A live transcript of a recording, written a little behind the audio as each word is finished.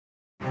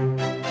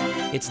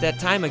It's that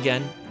time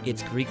again.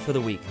 It's Greek for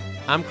the Week.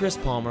 I'm Chris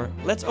Palmer.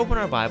 Let's open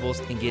our Bibles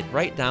and get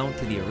right down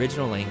to the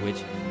original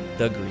language,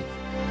 the Greek.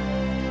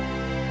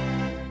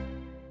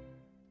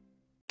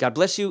 God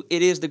bless you.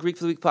 It is the Greek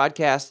for the Week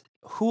podcast.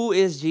 Who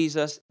is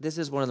Jesus? This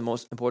is one of the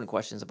most important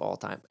questions of all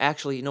time.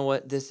 Actually, you know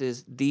what? This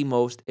is the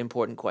most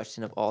important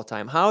question of all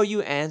time. How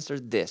you answer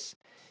this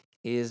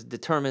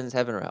determines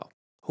heaven or hell.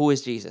 Who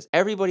is Jesus?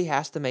 Everybody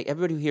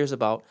who hears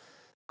about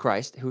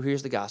Christ, who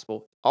hears the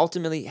gospel,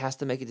 ultimately has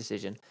to make a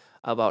decision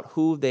about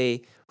who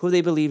they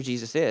believe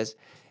Jesus is.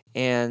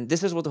 And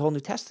this is what the whole New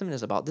Testament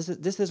is about.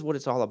 This is what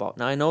it's all about.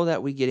 Now, I know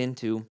that we get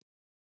into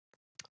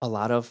a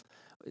lot of,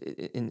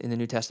 in the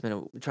New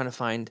Testament, we're trying to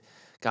find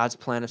God's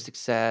plan of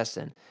success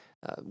and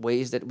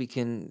ways that we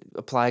can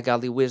apply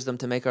godly wisdom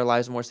to make our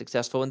lives more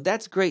successful. And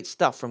that's great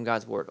stuff from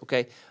God's word,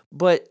 okay?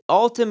 But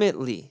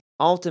ultimately,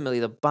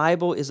 the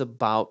Bible is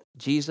about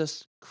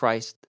Jesus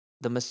Christ,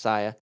 the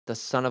Messiah, the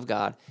Son of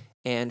God,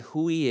 and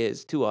who he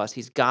is to us.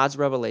 He's God's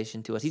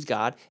revelation to us. He's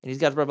God, and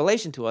he's God's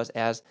revelation to us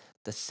as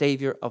the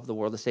Savior of the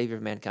world, the Savior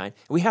of mankind.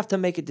 We have to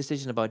make a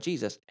decision about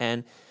Jesus.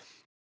 And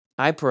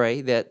I pray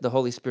that the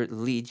Holy Spirit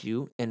leads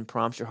you and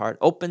prompts your heart,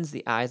 opens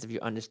the eyes of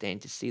your understanding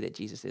to see that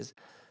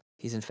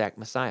he's in fact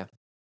Messiah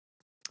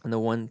and the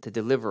one to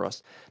deliver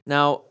us.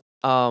 Now,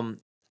 I'm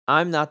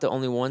not the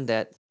only one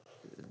that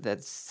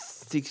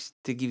seeks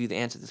to give you the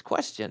answer to this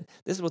question.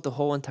 This is what the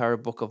whole entire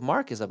book of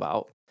Mark is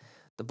about.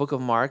 The book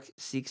of Mark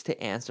seeks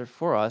to answer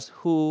for us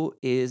who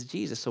is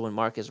Jesus. So when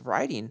Mark is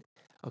writing,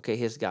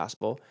 his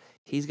gospel,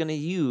 he's going to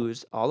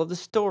use all of the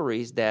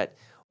stories that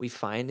we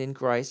find in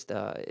Christ,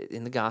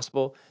 in the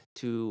gospel,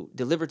 to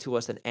deliver to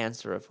us an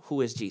answer of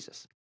who is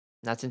Jesus.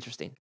 And that's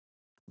interesting.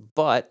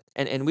 But,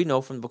 and we know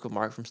from the book of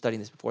Mark, from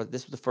studying this before, that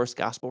this was the first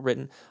gospel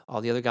written.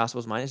 All the other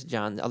gospels, minus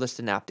John, the other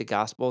synoptic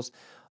gospels,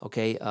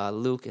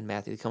 Luke and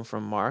Matthew, they come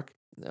from Mark,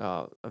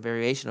 a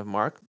variation of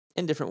Mark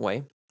in a different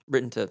way,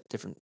 written to a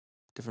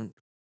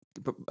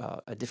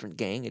different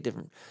gang, a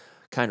different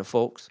kind of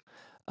folks,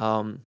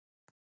 come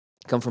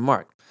from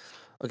Mark.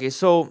 Okay,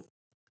 so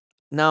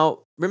now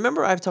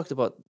remember I've talked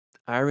about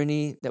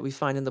irony that we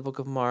find in the book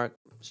of Mark,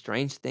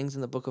 strange things in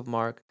the book of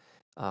Mark,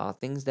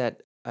 things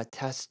that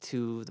attest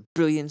to the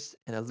brilliance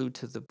and allude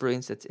to the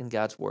brilliance that's in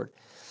God's word.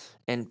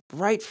 And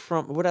right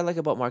from what I like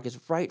about Mark is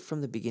right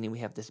from the beginning we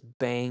have this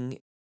bang,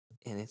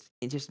 and it's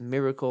just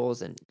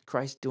miracles and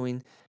Christ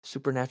doing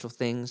supernatural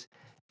things,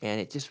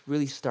 and it just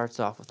really starts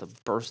off with a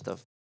burst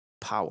of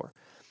power.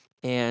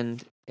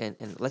 And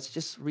let's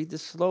just read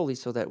this slowly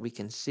so that we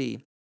can see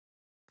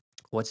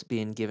what's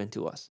being given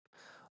to us.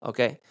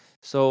 Okay,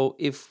 so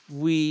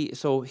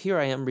here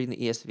I am reading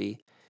the ESV.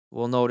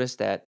 We'll notice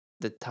that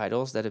the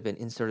titles that have been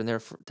inserted in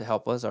there to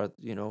help us are,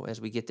 as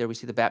we get there, we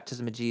see the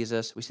baptism of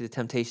Jesus, we see the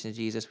temptation of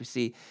Jesus, we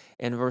see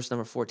in verse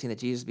number 14 that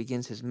Jesus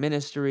begins his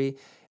ministry.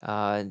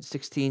 In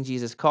 16,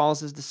 Jesus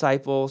calls his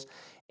disciples.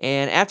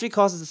 And after he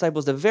calls his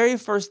disciples, the very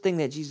first thing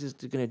that Jesus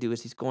is going to do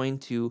is he's going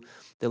to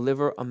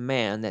deliver a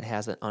man that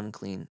has an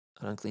unclean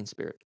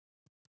spirit.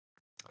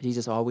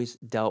 Jesus always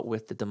dealt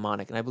with the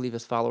demonic. And I believe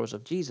as followers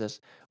of Jesus,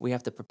 we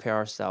have to prepare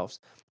ourselves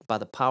by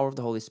the power of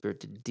the Holy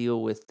Spirit to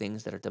deal with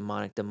things that are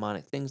demonic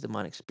things,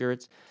 demonic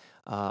spirits.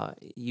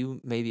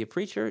 You may be a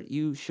preacher.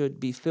 You should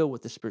be filled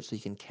with the Spirit so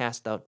you can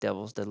cast out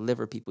devils,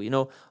 deliver people.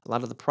 A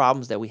lot of the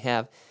problems that we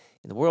have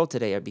in the world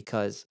today are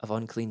because of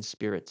unclean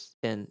spirits.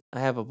 And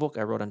I have a book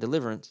I wrote on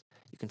deliverance.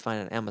 You can find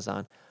it on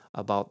Amazon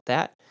about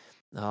that.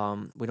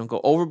 We don't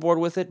go overboard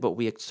with it, but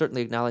we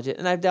certainly acknowledge it.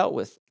 And I've dealt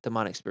with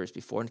demonic spirits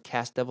before and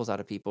cast devils out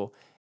of people,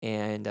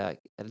 and I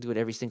do it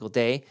every single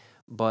day.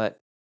 But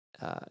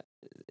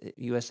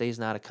USA is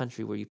not a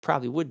country where you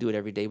probably would do it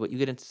every day, but you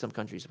get into some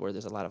countries where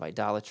there's a lot of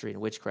idolatry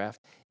and witchcraft.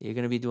 You're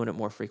going to be doing it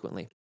more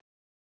frequently.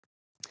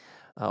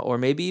 Or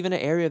maybe even an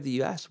area of the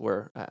U.S.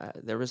 where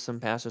there was some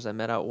pastors I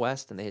met out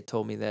west, and they had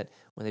told me that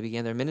when they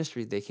began their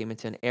ministry, they came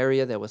into an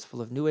area that was full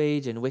of New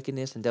Age and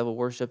wickedness and devil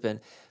worship, and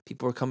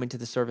people were coming to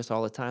the service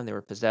all the time. They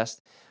were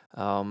possessed,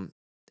 and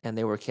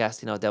they were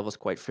casting out devils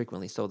quite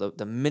frequently. So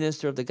the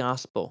minister of the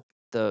gospel,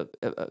 the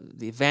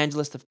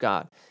evangelist of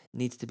God,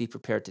 needs to be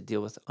prepared to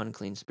deal with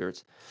unclean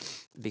spirits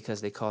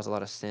because they cause a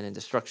lot of sin and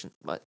destruction.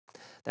 But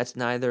that's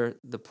neither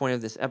the point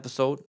of this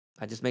episode.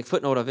 I just make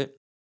footnote of it.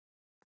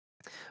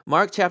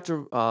 Mark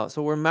chapter 1,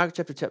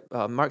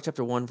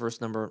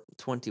 verse number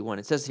 21.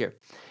 It says here,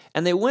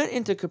 "And they went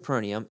into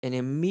Capernaum, and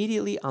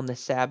immediately on the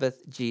Sabbath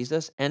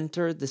Jesus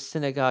entered the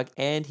synagogue,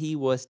 and he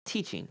was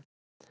teaching.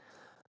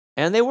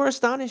 And they were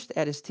astonished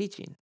at his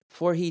teaching,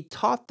 for he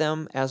taught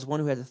them as one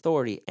who had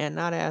authority, and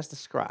not as the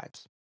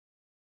scribes."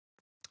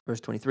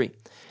 Verse 23,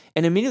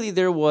 "And immediately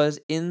there was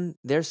in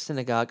their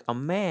synagogue a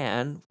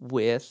man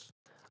with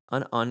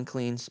an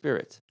unclean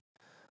spirit."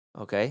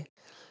 Okay?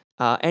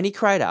 And he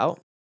cried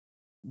out,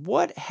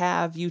 "What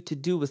have you to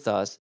do with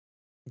us,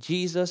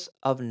 Jesus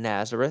of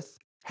Nazareth?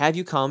 Have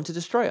you come to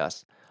destroy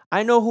us?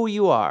 I know who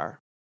you are."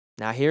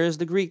 Now here's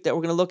the Greek that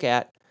we're going to look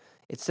at.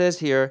 It says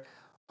here,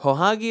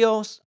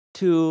 "Hohagios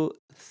to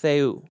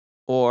Theou,"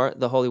 or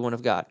the Holy One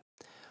of God.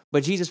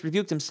 But Jesus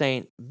rebuked him,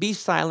 saying, Be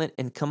silent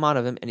and come out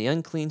of him. And the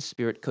unclean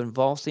spirit,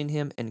 convulsing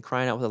him and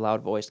crying out with a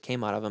loud voice,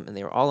 came out of him. And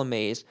they were all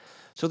amazed,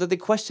 so that they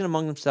questioned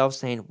among themselves,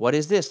 saying, What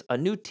is this? A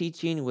new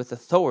teaching with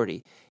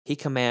authority. He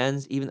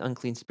commands even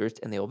unclean spirits,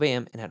 and they obey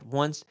him. And at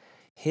once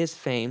his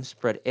fame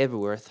spread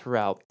everywhere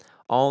throughout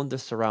all the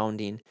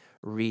surrounding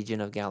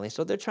region of Galilee.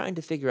 So they're trying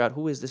to figure out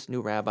who is this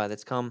new rabbi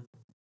that's come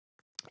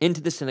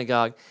into the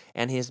synagogue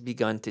and he has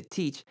begun to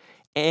teach.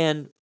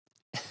 And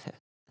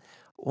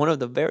one of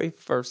the very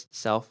first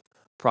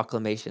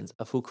self-proclamations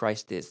of who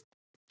Christ is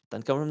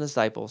doesn't come from the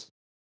disciples,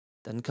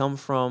 doesn't come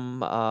from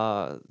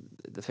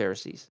the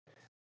Pharisees.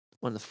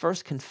 One of the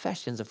first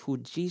confessions of who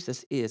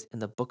Jesus is in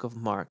the book of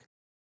Mark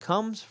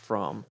comes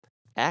from,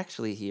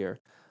 actually here,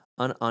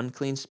 an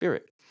unclean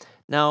spirit.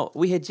 Now,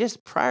 we had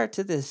just prior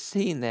to this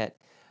seen that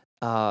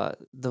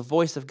the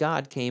voice of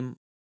God came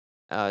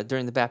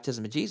during the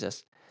baptism of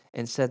Jesus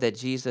and said that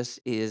Jesus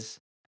is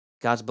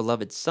God's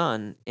beloved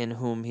Son in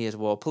whom he is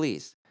well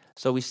pleased.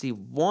 So we see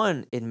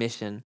one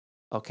admission,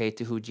 okay,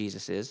 to who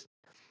Jesus is.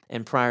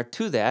 And prior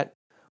to that,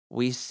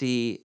 we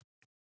see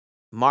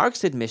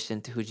Mark's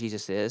admission to who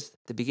Jesus is,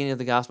 the beginning of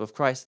the gospel of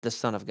Christ, the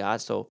Son of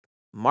God. So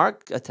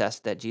Mark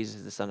attests that Jesus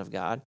is the Son of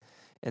God.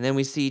 And then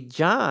we see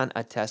John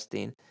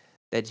attesting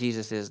that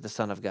Jesus is the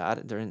Son of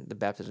God during the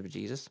baptism of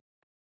Jesus.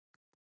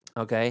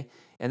 Okay?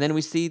 And then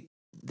we see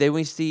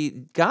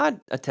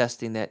God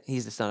attesting that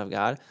he's the Son of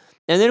God.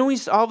 And then we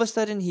all of a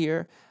sudden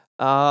here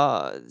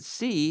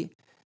see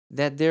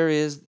that there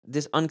is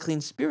this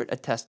unclean spirit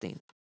attesting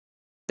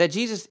that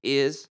Jesus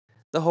is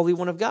the Holy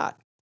One of God.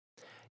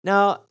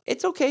 Now,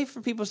 it's okay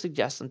for people to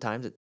suggest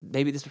sometimes that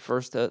maybe this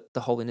refers to the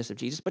holiness of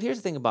Jesus, but here's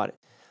the thing about it.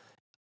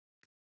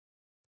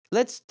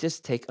 Let's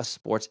just take a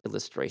sports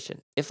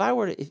illustration. If you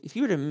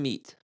were to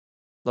meet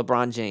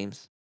LeBron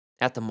James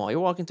at the mall, you're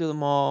walking through the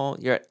mall,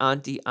 you're at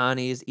Auntie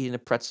Annie's eating a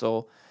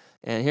pretzel,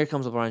 and here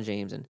comes LeBron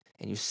James, and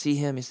you see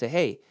him, you say,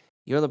 Hey,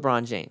 you're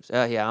LeBron James.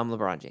 Yeah, I'm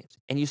LeBron James.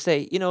 And you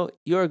say,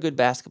 you're a good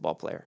basketball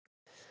player.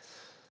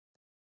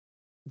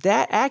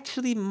 That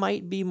actually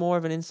might be more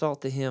of an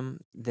insult to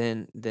him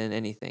than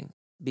anything,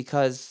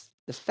 because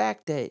the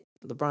fact that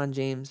LeBron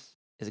James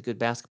is a good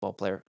basketball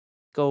player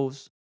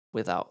goes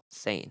without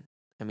saying.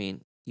 I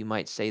mean, you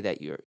might say that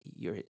he's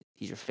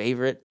your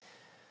favorite,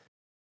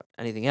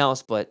 anything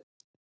else, but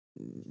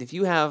if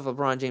you have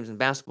LeBron James in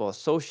basketball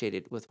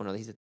associated with one of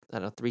these, I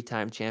don't know,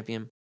 3-time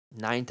champion,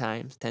 9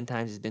 times, 10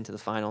 times he's been to the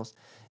finals,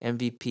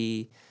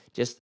 MVP,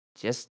 just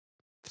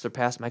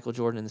surpassed Michael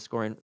Jordan in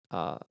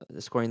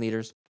the scoring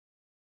leaders.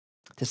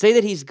 To say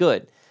that he's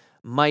good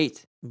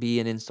might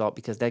be an insult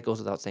because that goes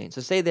without saying.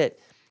 So say that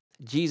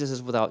Jesus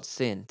is without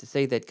sin, to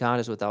say that God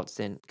is without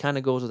sin, kind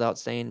of goes without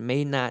saying,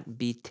 may not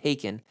be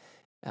taken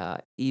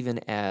even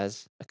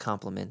as a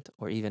compliment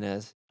or even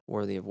as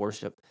worthy of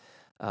worship.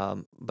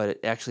 But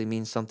it actually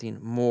means something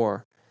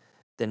more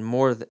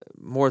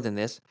than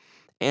this.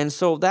 And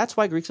so that's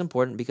why Greek's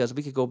important, because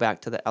we could go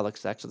back to the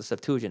LXX, or the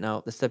Septuagint.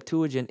 Now, the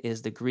Septuagint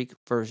is the Greek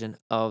version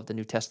of the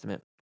New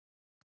Testament.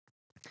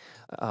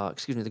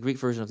 The Greek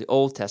version of the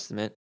Old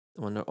Testament.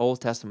 When the Old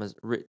Testament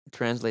was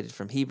translated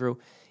from Hebrew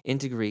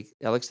into Greek,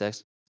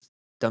 LXX,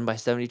 done by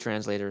 70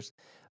 translators.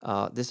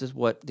 This is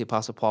what the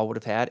Apostle Paul would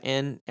have had,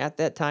 and at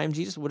that time,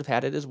 Jesus would have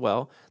had it as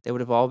well. They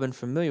would have all been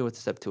familiar with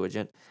the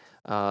Septuagint.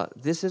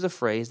 This is a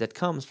phrase that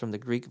comes from the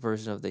Greek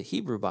version of the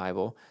Hebrew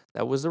Bible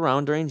that was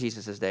around during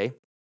Jesus' day.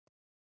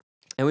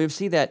 And we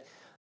see that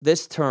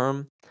this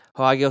term,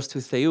 hagios to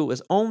theou,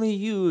 is only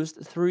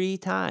used 3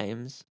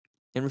 times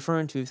in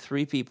referring to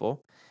 3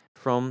 people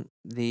from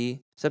the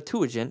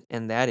Septuagint,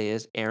 and that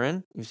is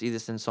Aaron. You see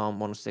this in Psalm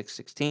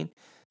 106:16,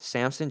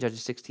 Samson,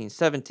 Judges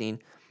 16:17,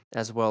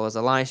 as well as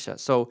Elisha.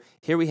 So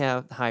here we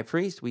have the high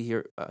priest, we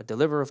hear a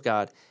deliverer of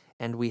God,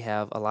 and we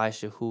have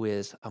Elisha, who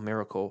is a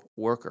miracle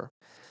worker.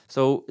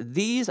 So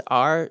these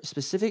are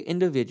specific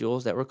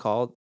individuals that were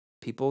called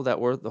people that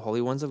were the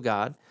holy ones of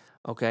God,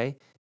 okay,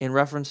 in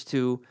reference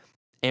to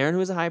Aaron, who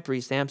was a high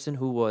priest, Samson,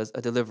 who was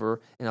a deliverer,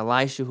 and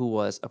Elisha, who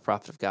was a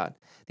prophet of God.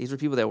 These were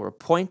people that were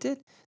appointed.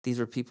 These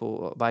were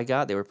people by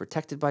God. They were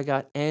protected by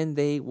God, and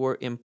they were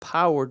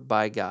empowered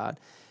by God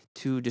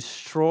to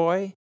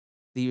destroy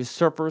the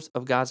usurpers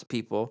of God's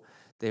people.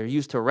 They were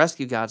used to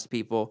rescue God's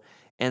people,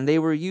 and they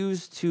were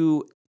used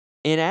to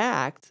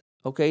enact,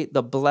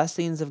 the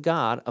blessings of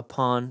God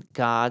upon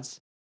God's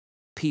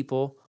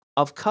people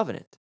of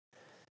covenant.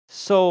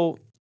 So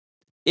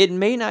it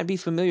may not be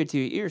familiar to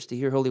your ears to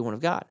hear Holy One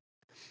of God.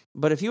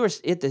 But if you were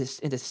in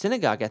the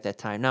synagogue at that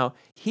time, now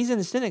he's in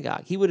the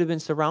synagogue, he would have been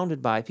surrounded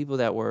by people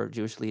that were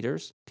Jewish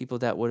leaders, people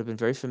that would have been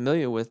very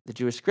familiar with the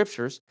Jewish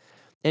scriptures.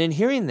 And in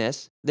hearing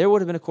this, there would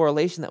have been a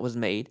correlation that was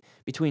made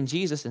between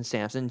Jesus and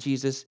Samson,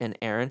 Jesus and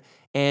Aaron,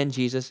 and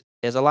Jesus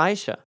as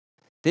Elisha.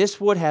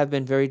 This would have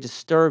been very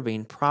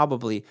disturbing,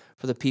 probably,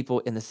 for the people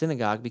in the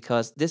synagogue,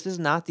 because this is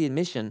not the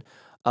admission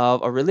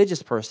of a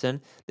religious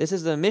person. This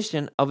is the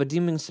admission of a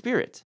demon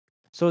spirit.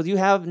 So you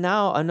have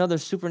now another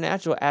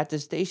supernatural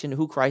attestation of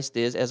who Christ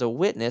is as a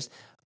witness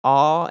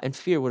awe and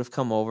fear would have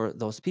come over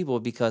those people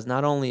because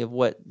not only of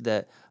what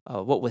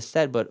was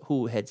said, but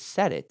who had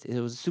said it. It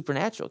was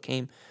supernatural.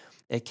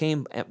 It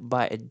came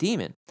by a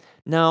demon.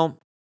 Now,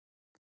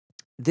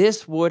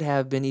 this would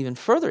have been even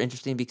further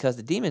interesting because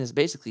the demon is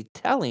basically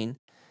telling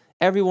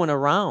everyone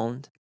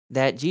around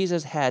that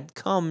Jesus had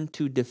come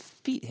to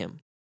defeat him.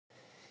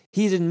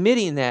 He's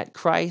admitting that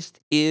Christ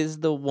is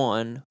the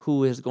one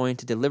who is going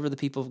to deliver the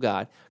people of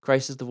God.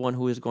 Christ is the one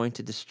who is going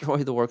to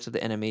destroy the works of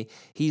the enemy.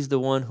 He's the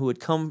one who had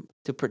come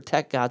to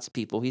protect God's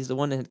people. He's the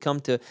one that had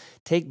come to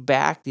take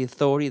back the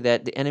authority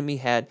that the enemy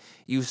had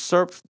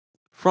usurped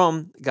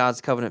from God's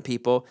covenant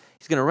people.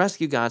 He's going to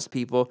rescue God's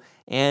people.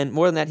 And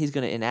more than that, he's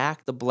going to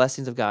enact the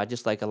blessings of God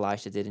just like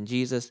Elisha did. And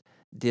Jesus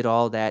did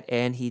all that,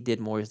 and he did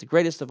more. He's the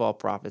greatest of all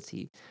prophets.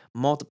 He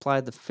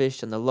multiplied the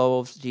fish and the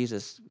loaves.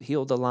 Jesus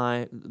healed the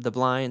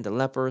blind, the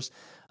lepers,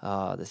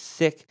 the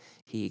sick.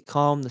 He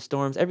calmed the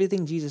storms.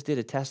 Everything Jesus did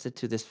attested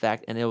to this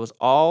fact, and it was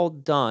all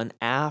done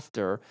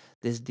after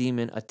this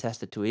demon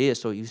attested to it.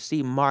 So you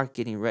see Mark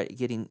getting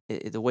ready,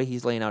 the way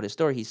he's laying out his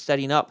story. He's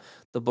setting up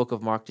the book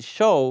of Mark to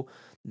show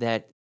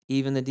that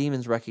even the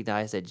demons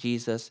recognize that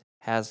Jesus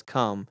has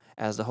come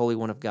as the Holy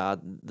One of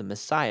God, the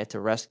Messiah, to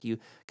rescue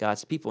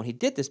God's people. And he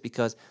did this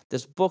because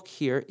this book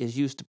here is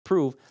used to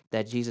prove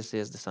that Jesus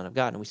is the Son of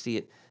God. And we see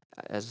it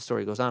as the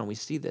story goes on. We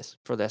see this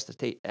for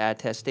the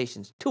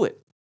attestations to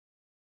it.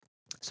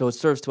 So it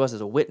serves to us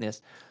as a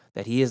witness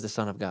that he is the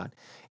Son of God.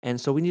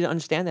 And so we need to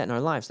understand that in our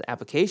lives. The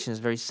application is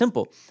very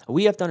simple.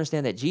 We have to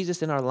understand that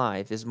Jesus in our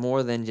life is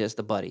more than just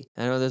a buddy.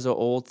 I know there's an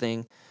old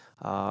thing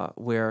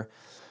where...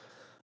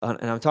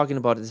 and I'm talking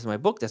about it, this is my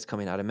book that's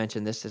coming out. I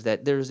mentioned this, is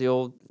that there's the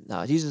old,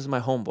 Jesus is my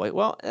homeboy.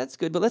 Well, that's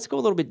good, but let's go a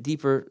little bit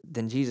deeper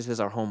than Jesus is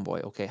our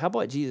homeboy, okay? How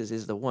about Jesus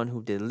is the one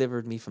who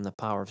delivered me from the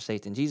power of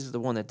Satan? Jesus is the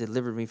one that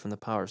delivered me from the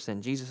power of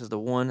sin. Jesus is the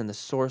one and the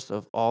source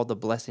of all the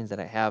blessings that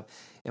I have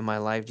in my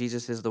life.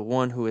 Jesus is the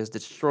one who has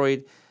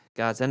destroyed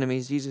God's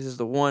enemies. Jesus is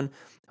the one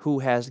who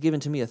has given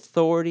to me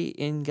authority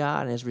in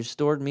God and has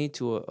restored me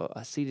to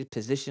a seated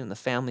position in the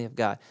family of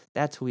God.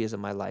 That's who he is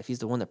in my life. He's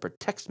the one that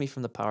protects me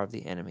from the power of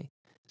the enemy.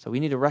 So we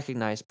need to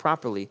recognize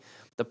properly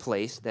the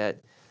place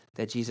that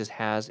Jesus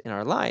has in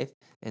our life,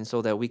 and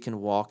so that we can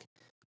walk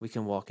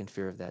in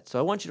fear of that. So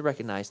I want you to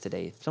recognize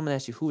today, if someone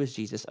asks you, who is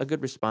Jesus? A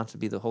good response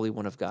would be the Holy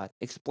One of God.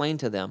 Explain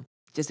to them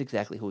just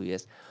exactly who he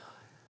is.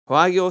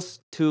 Hagios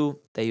to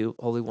Theou,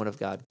 Holy One of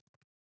God,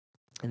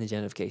 in the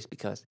genitive case,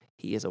 because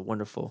he is a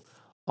wonderful,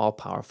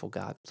 all-powerful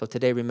God. So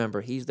today,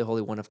 remember, he's the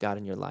Holy One of God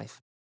in your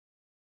life.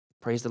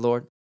 Praise the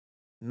Lord.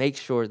 Make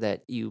sure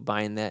that you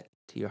bind that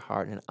to your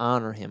heart and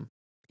honor him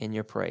in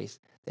your praise,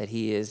 that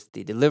he is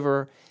the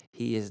deliverer,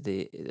 he is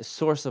the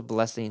source of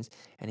blessings,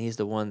 and he's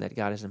the one that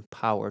God is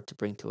empowered to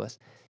bring to us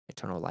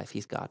eternal life.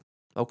 He's God.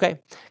 Okay.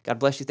 God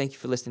bless you. Thank you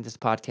for listening to this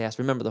podcast.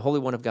 Remember, the Holy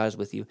One of God is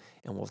with you,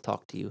 and we'll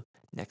talk to you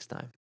next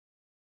time.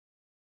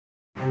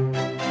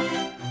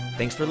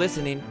 Thanks for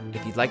listening.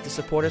 If you'd like to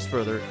support us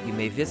further, you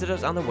may visit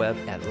us on the web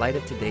at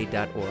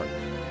lightoftoday.org.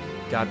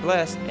 God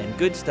bless and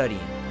good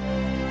studying.